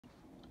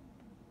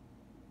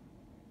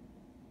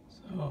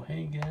Oh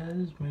hey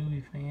guys,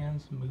 movie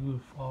fans, movie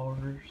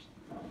followers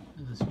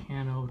of this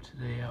channel.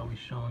 Today I'll be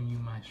showing you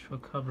my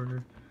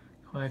slipcover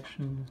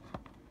collection.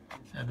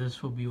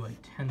 This will be like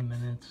 10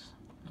 minutes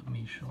of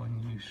me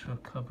showing you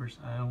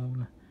slipcovers I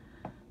own.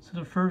 So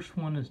the first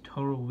one is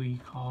Total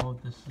Recall.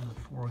 This is a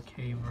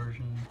 4K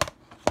version.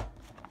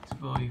 It's a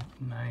really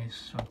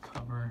nice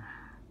slipcover.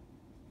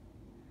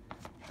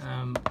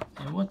 And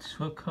what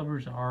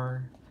slipcovers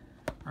are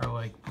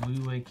like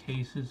Blu-ray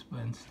cases,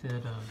 but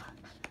instead of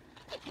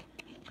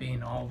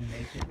being all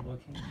naked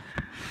looking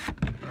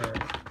or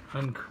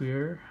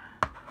unclear,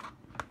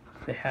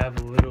 they have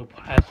a little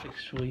plastic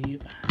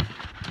sleeve,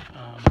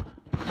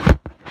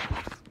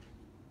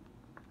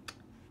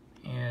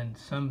 and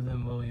some of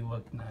them really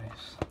look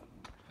nice.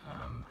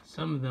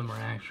 Some of them are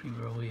actually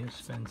really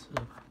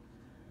expensive.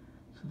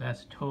 So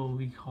that's Total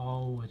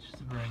Recall, which is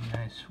a very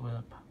nice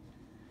slip.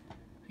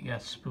 I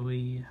got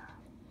Splee.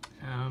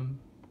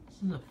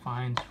 This is a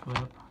fine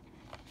slip.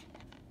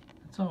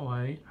 It's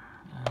alright.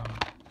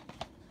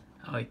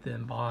 I like the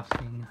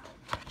embossing.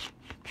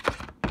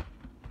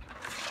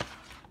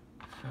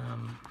 So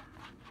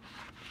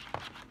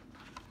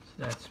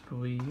that's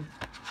Splee.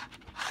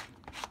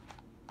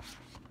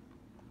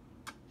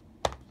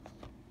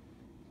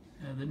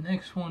 The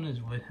next one is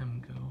Let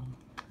Him Go,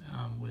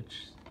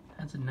 which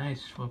has a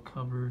nice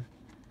slipcover.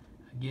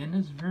 Again,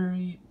 it's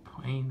very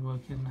plain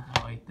looking.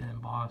 I like the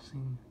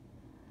embossing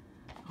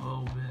a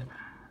little bit.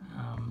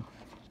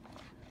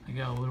 I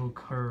got a little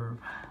curve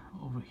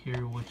over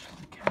here, which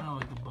is kind of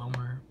like a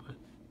bummer, but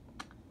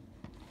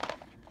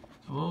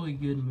a really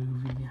good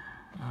movie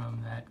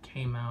that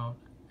came out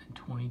in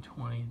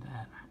 2020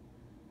 that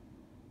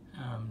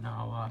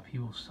not a lot of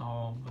people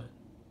saw, but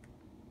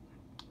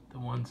the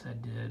ones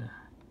that did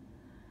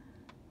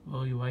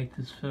really like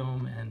this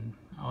film, and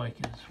I like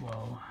it as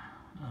well.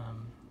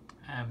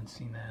 I haven't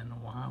seen that in a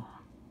while.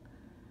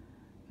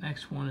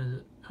 Next one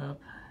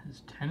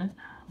is Tenet,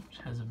 which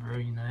has a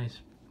very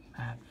nice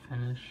matte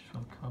finish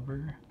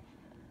cover.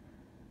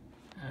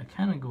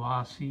 Kind of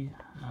glossy.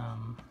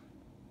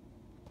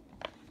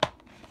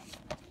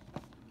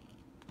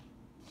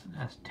 So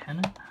that's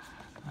Tenet.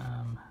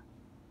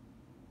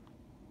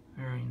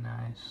 Very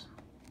nice.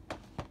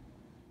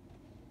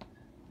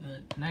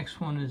 The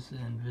next one is The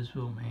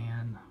Invisible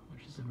Man,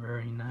 which is a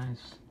very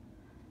nice,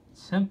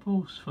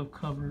 simple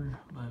slipcover,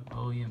 but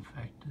really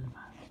effective.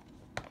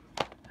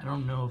 I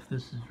don't know if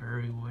this is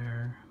very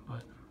rare,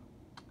 but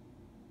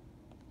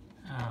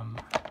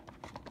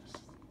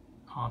it's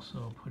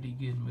also a pretty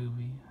good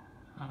movie.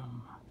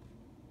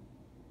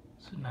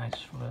 It's a nice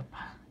flip.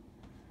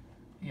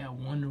 Yeah,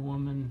 Wonder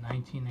Woman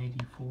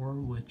 1984,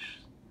 which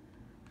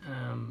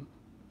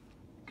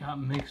got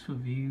mixed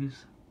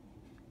reviews.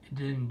 It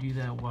didn't do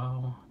that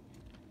well.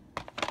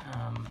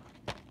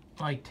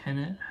 Like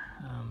Tenet,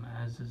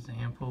 as an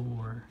example,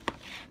 where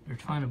they're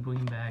trying to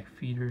bring back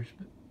feeders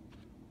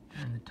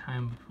during the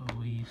time of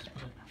release,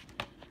 but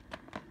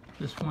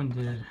this one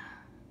did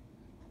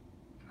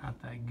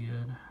not that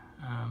good.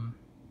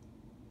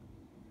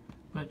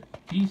 But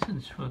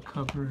decent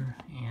slipcover,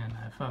 and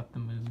I thought the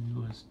movie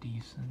was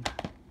decent.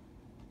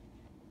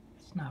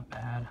 It's not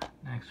bad.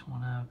 Next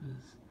one up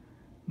is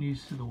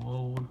News to the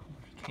World,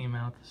 which came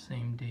out the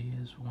same day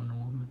as Wonder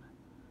Woman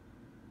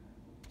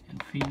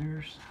and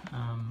Feeders.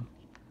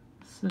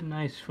 It's a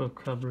nice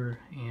slipcover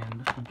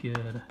and a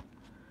good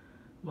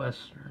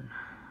western.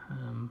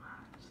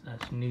 So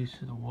that's News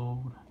to the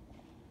World.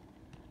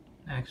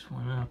 Next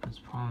one up is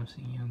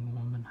Promising Young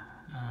Woman.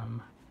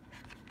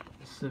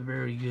 It's a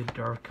very good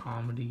dark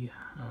comedy.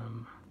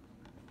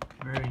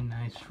 Very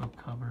nice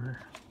slipcover.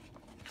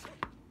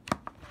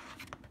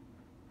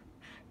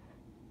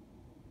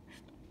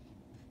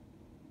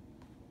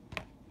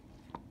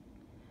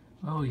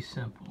 Really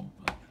simple,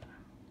 but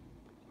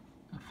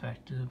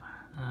effective.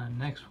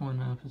 Next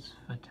one up is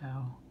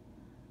Fatale.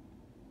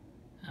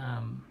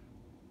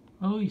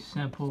 Really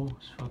simple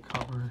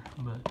slipcover,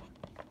 but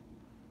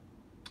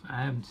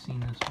I haven't seen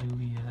this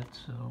movie yet,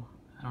 so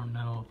I don't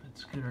know if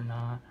it's good or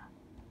not.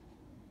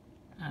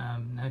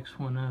 Next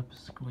one up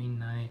is Green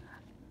Knight.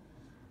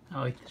 I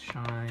like the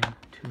shine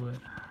to it.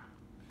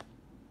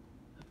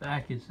 The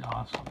back is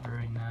also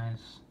very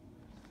nice.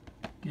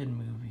 Good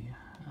movie.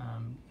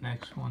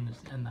 Next one is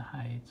In the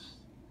Heights,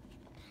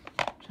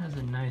 which has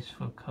a nice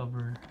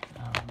slipcover.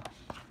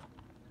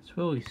 It's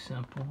really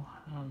simple.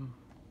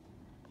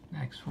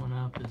 Next one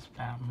up is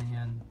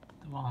Batman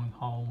The Long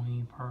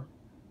Halloween Part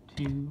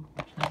 2,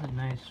 which has a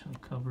nice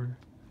slipcover.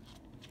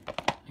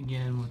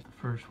 Again, with the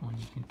first one,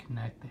 you can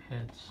connect the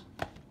heads.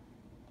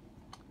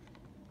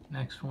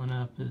 Next one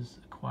up is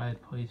A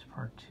Quiet Place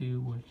Part 2,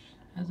 which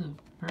has a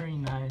very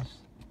nice,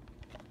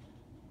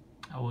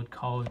 I would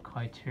call it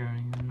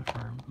Criterion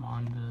or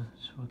Manga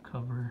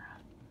slipcover.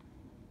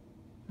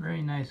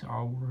 Very nice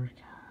artwork.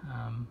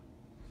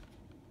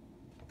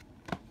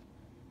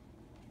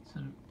 So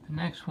the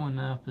next one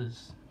up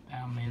is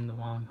Batman The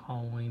Long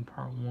Halloween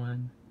Part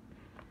 1.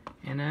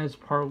 And as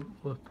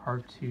with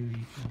Part 2,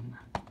 you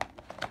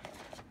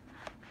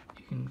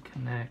can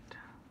connect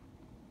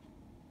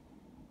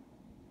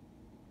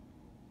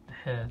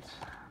heads.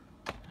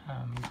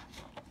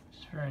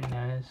 It's very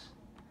nice.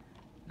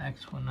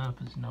 Next one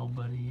up is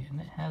Nobody, and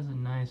it has a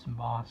nice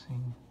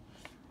embossing.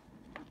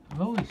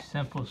 Really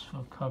simple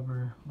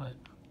cover, but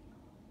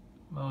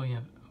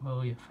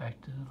really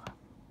effective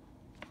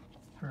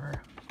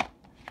for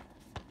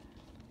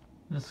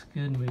this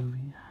good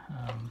movie.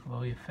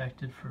 Really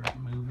effective for a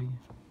movie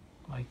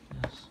like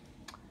this.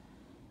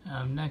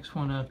 Next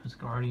one up is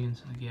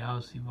Guardians of the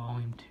Galaxy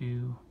Volume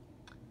 2.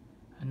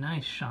 A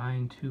nice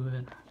shine to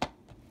it.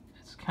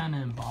 It's kind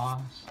of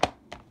embossed.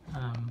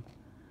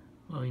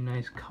 Really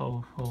nice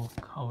colorful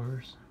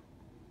colors.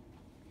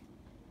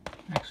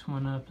 Next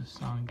one up is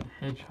Sonic the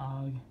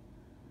Hedgehog.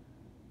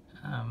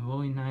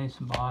 Really nice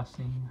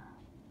embossing.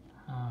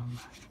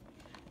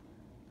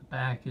 The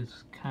back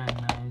is kind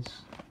of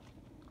nice.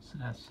 So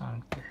that's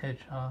Sonic the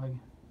Hedgehog.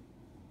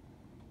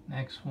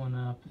 Next one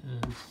up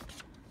is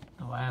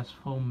The Last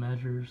Full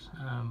Measures.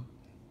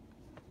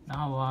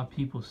 Not a lot of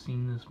people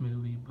seen this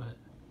movie, but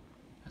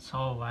I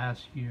saw it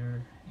last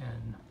year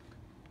and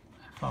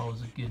I thought it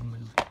was a good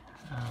movie.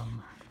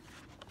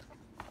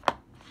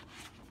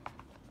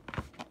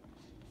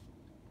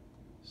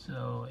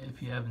 So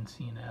if you haven't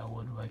seen it, I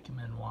would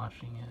recommend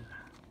watching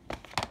it.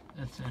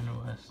 It's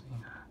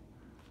interesting.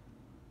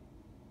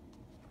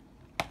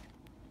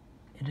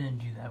 It didn't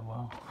do that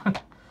well.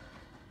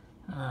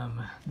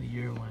 The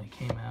year when it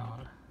came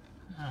out.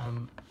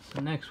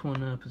 So next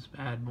one up is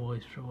Bad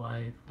Boys for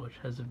Life, which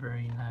has a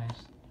very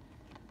nice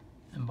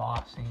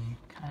embossing,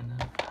 kind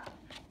of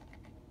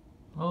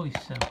really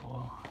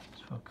simple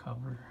for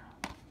cover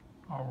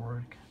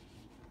artwork.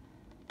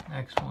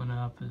 Next one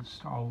up is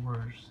Star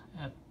Wars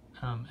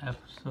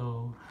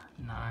Episode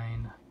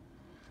 9,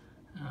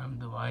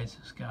 The Rise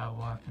of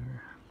Skywalker.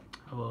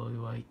 I really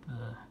like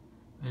the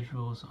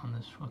visuals on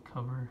this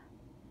cover.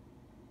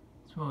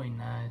 It's really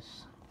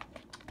nice.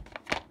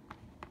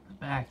 The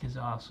back is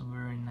also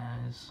very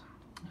nice.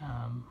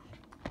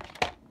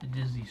 The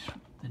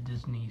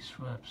Disney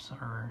strips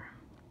are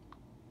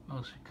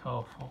mostly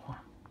colorful.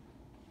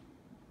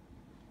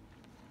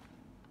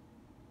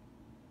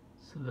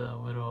 So the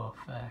little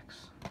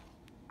effects.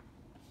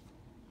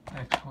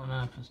 Next one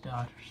up is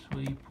Dr.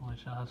 Sleep,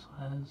 which also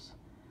has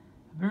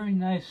a very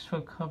nice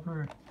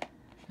cover.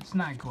 It's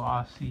not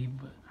glossy,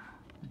 but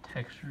the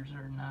textures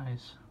are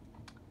nice.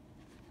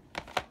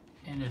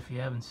 And if you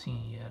haven't seen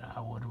it yet,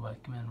 I would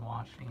recommend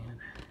watching it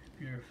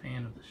if you're a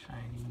fan of The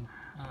Shining.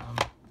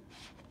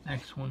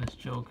 Next one is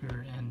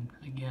Joker, and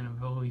again, a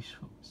really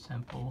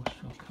simple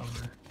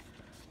cover,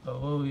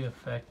 but really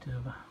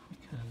effective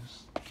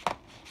because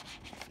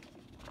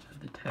of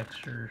the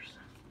textures.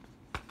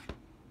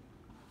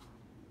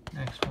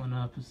 Next one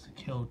up is The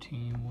Kill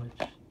Team,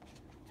 which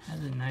has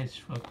a nice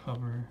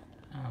cover.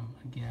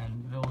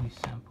 Again, really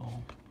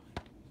simple.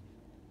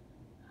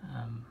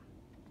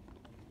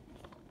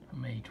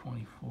 From May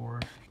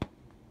 24th.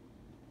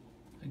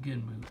 A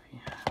good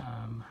movie.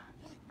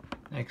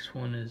 Next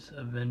one is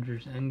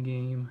Avengers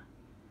Endgame.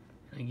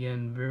 And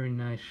again, very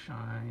nice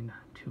shine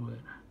to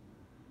it.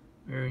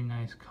 Very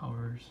nice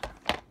colors.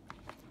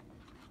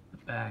 The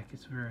back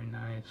is very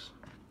nice.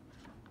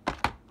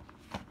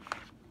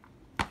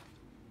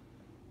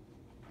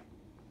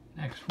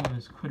 Next one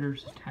is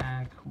Quitter's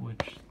Attack,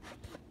 which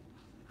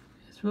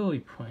is really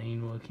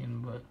plain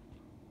looking, but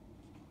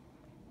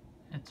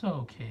it's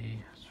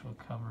okay for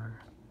cover.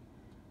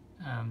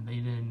 They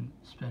didn't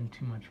spend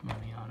too much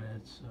money on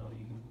it, so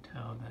you can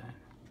tell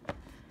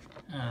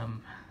that,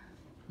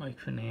 like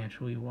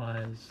financially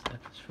wise,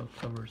 that the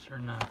covers are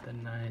not that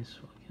nice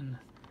looking.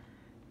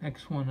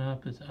 Next one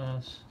up is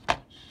Us,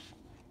 which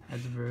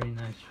has a very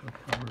nice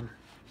cover.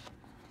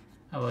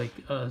 I like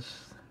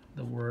Us,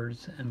 the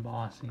words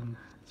embossing.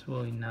 It's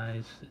really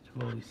nice. It's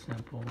really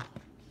simple.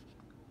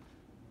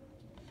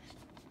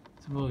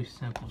 It's a really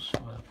simple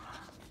slip.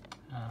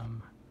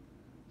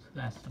 So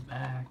that's the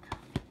back.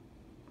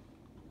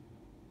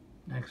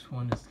 Next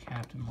one is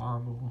Captain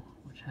Marvel,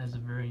 which has a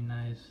very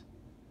nice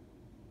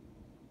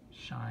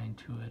shine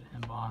to it,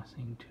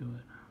 embossing to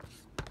it.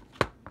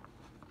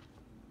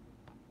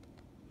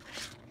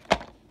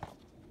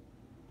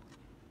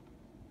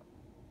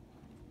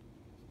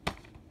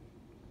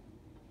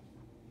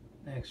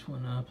 Next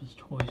one up is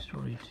Toy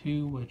Story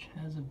 2, which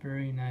has a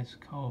very nice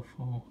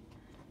colorful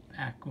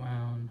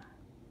background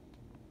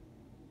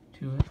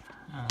to it.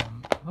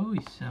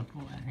 Really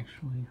simple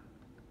actually.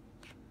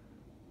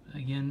 But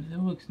again, it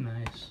looks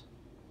nice.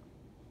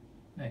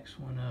 Next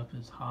one up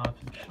is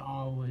Hobbs and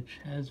Shaw, which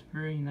has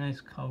very nice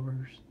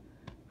colors,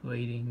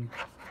 grading,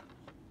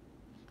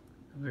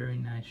 a very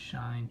nice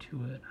shine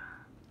to it.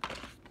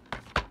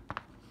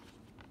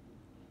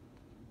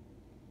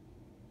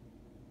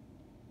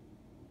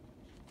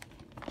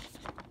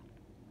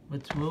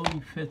 Which really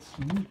fits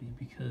the movie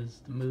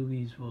because the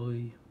movie's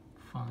really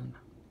fun.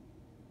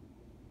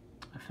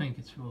 I think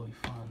it's really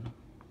fun.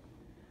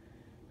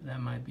 That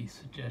might be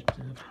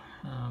subjective.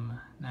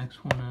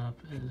 Next one up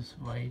is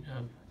Light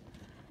of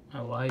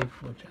My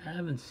Life, which I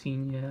haven't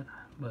seen yet,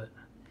 but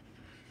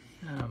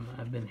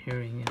I've been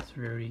hearing it's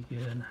very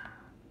good.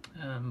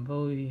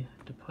 Really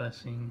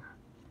depressing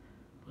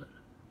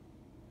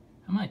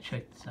I might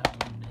check this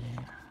out one day.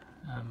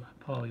 I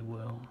probably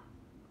will.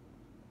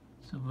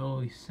 So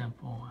really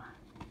simple.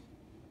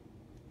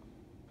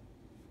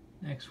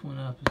 Next one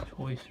up is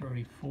Toy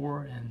Story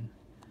 4, and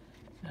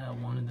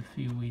one of the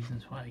few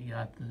reasons why I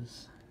got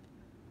this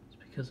is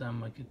because I'm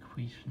like a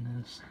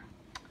completionist.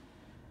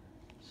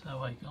 So I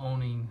like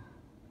owning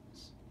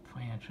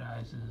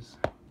franchises,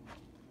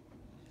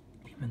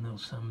 even though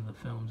some of the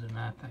films are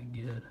not that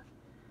good.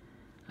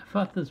 I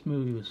thought this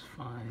movie was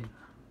fine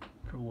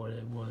for what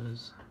it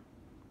was.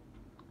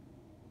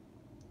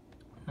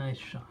 Nice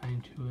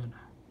shine to it.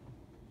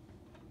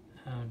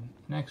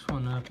 Next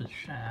one up is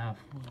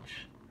Shaft,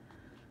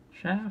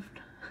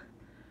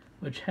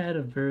 which had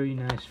a very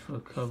nice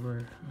front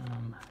cover.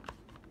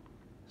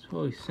 It's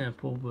really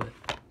simple, but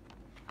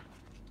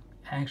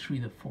actually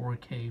the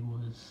 4K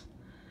was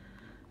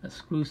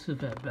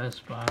exclusive at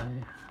Best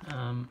Buy.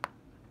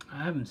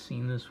 I haven't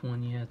seen this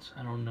one yet, so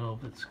I don't know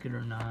if it's good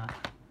or not,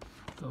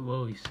 but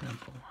really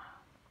simple.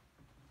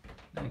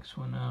 Next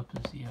one up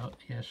is the Out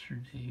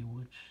Yesterday,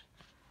 which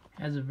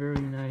has a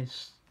very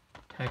nice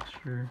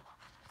texture.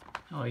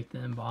 I like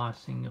the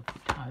embossing of the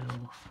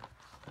title,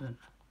 but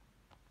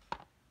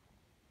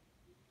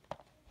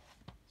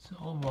so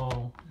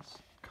overall it's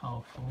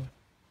colorful.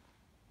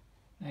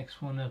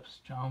 Next one up is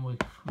John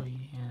Wick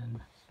 3,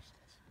 and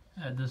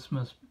this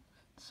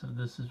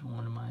is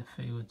one of my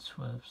favorite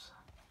Swifts.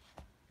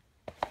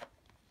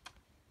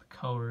 The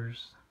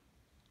colors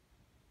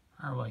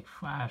are like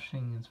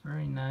flashing. It's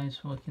very nice.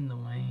 Look in the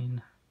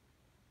lane.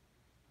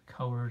 The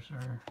colors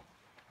are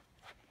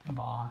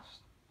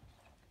embossed.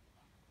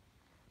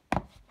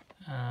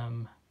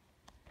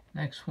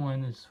 Next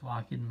one is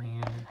Rocket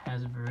Man. It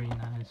has a very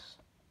nice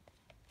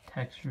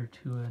texture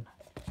to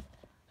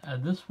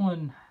it. This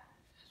one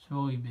is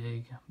really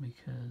big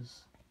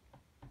because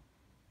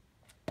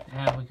they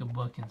have like a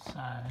book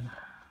inside,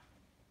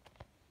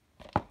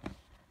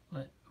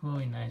 but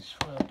really nice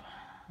flip.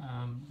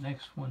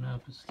 Next one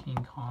up is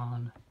King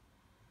Kong.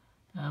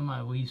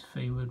 My least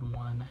favorite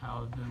one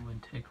out of the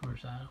wood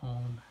ticklers I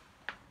own.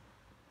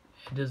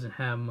 It doesn't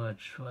have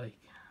much like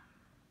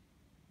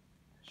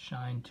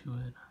shine to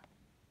it,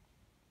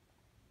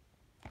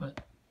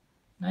 but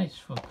nice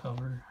flip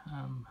cover.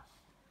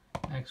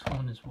 Next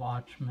one is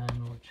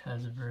Watchmen, which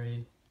has a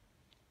very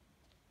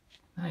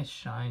nice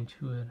shine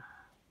to it.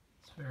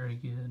 It's very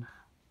good.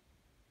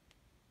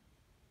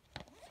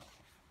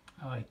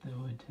 I like the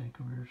wood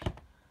ticklers.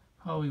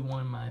 Probably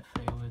one of my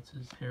favorites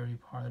is Harry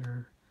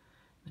Potter,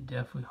 the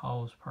Deathly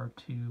Hallows Part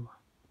 2.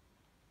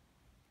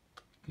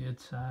 Good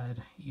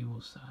side,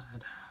 evil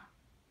side.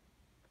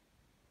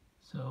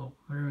 So,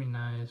 very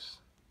nice.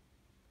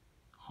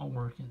 All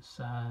work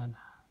inside.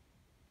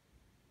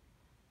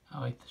 I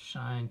like the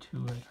shine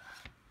to it.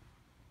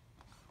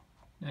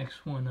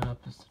 Next one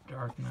up is The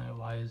Dark Knight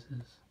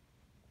Rises.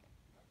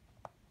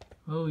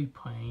 Really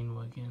plain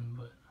looking,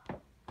 but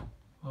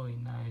really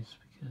nice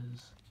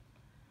because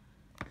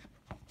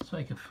it's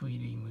like a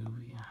 3D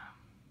movie.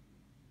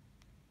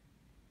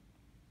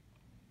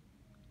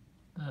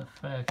 The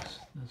effects,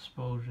 the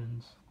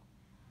explosions.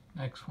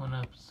 Next one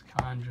up is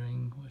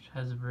Conjuring, which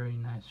has a very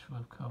nice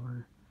flip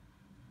cover.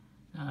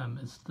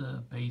 It's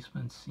the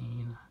basement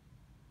scene.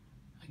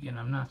 Again,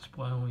 I'm not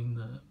spoiling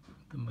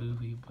the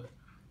movie, but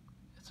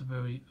it's a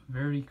very,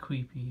 very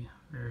creepy,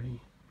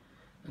 very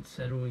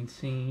unsettling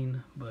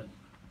scene, but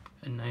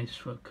a nice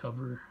flip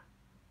cover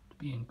to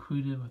be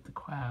included with the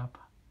clap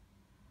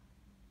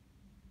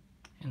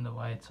and the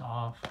lights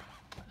off.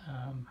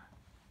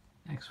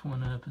 Next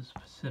one up is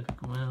Pacific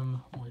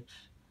Rim, which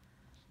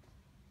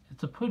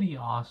it's a pretty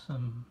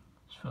awesome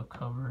slip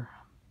cover.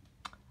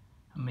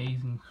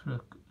 Amazing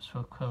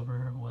slip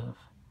cover with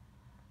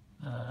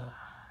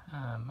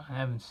I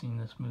haven't seen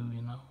this movie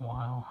in a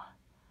while.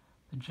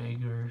 The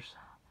Jaegers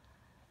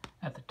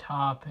at the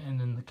top, and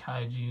then the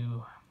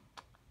kaiju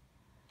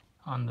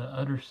on the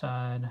other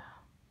side.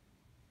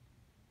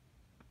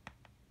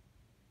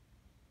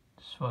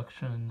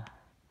 Destruction,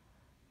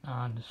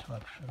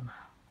 non-destruction.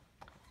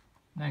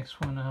 Next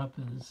one up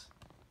is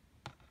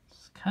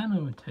it's kind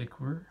of a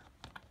tickler.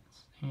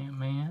 It's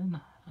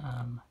Ant-Man.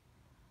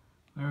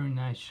 Very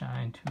nice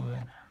shine to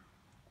it.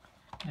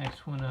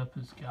 Next one up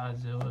is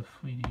Godzilla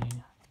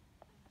 3D.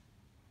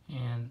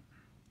 And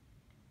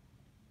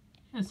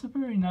it's a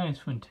very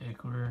one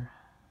tickler.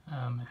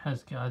 It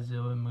has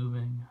Godzilla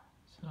moving,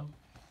 so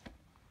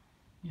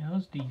yeah, it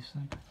was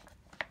decent.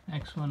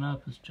 Next one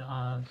up is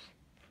Jaws.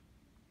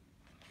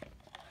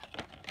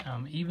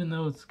 Even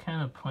though it's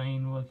kind of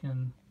plain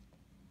looking,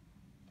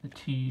 the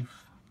teeth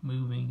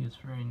moving is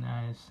very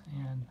nice,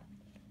 and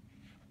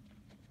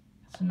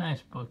it's a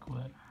nice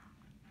booklet.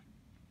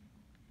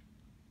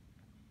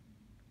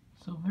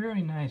 So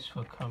very nice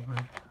for cover.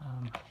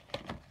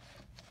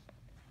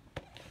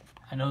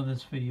 I know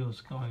this video is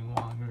going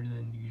longer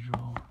than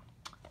usual.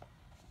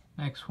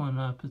 Next one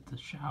up is The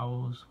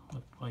Shallows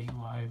with Blake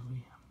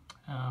Lively.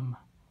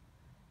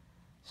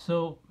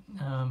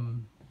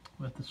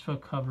 With the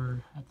slip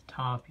cover at the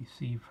top, you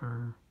see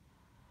her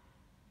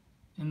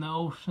in the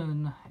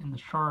ocean, in the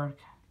shark,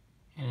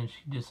 and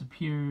she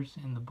disappears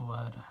in the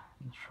blood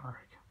in the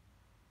shark.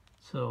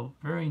 So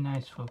very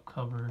nice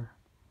slipcover.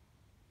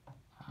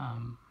 I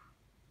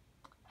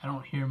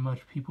don't hear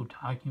much people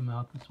talking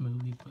about this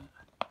movie,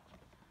 but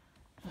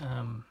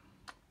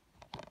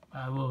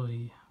I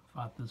really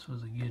thought this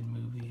was a good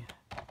movie.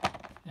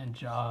 And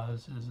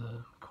Jaws is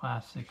a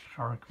classic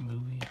shark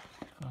movie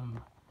from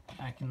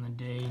back in the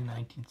day,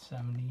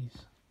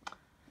 1970s.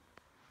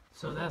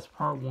 So that's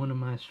part 1 of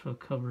my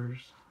slipcovers.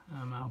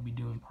 I'll be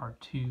doing part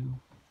 2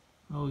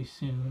 really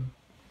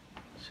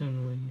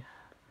soonly.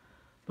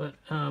 But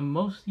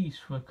most of these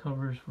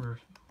slipcovers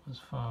was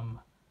from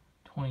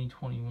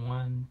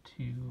 2021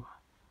 to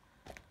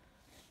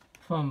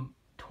from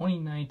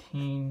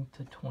 2019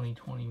 to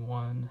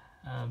 2021.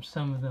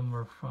 Some of them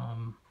were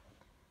from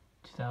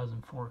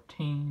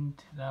 2014,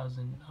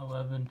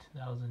 2011,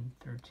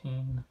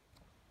 2013,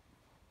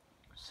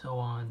 so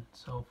on and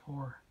so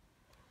forth.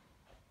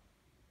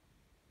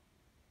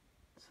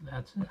 So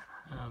that's it.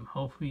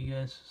 Hopefully you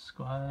guys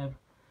subscribe.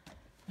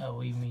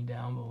 Leave me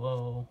down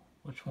below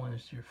which one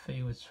is your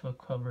favorite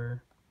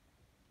slipcover,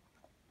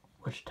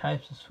 which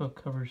types of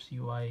slipcovers do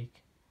you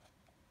like,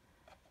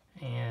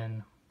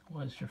 and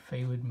what is your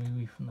favorite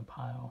movie from the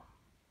pile.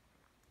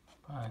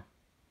 Bye,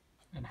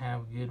 and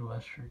have a good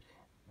rest of your day.